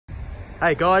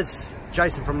Hey guys,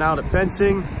 Jason from Nailed It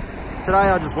Fencing. Today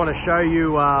I just want to show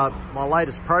you my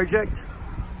latest project.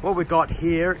 What we've got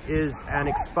here is an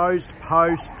exposed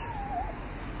post,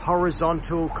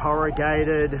 horizontal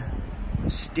corrugated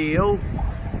steel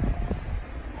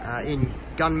in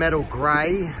gun metal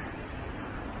grey,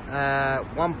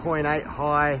 1.8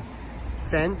 high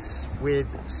fence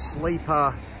with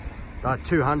sleeper,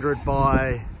 200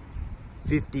 by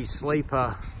 50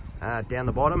 sleeper down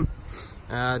the bottom.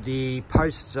 The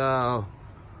posts are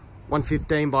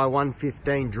 115 by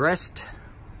 115 dressed.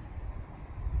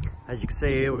 As you can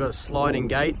see here, we've got a sliding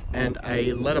gate and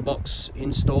a letterbox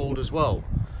installed as well.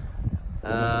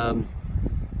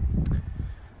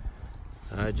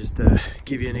 Just to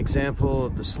give you an example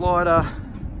of the slider,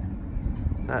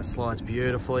 that slides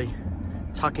beautifully,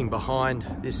 tucking behind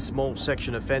this small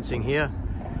section of fencing here.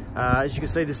 As you can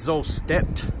see, this is all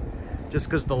stepped, just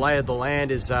because the lay of the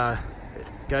land is it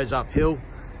goes uphill.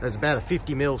 There's about a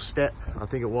 50 mil step, I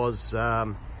think it was,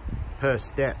 per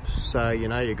step. So, you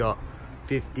know, you got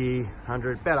 50,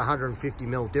 100, about 150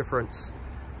 mil difference.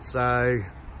 So,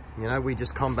 you know, we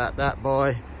just combat that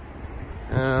by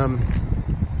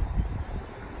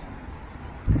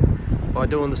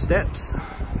doing the steps,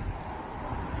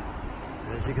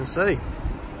 as you can see.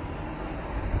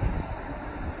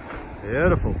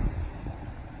 Beautiful.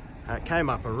 It came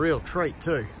up a real treat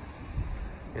too.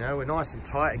 You know, we're nice and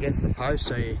tight against the post,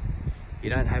 so you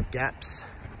don't have gaps.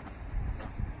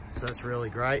 So that's really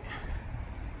great.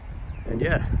 And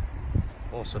yeah,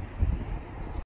 awesome.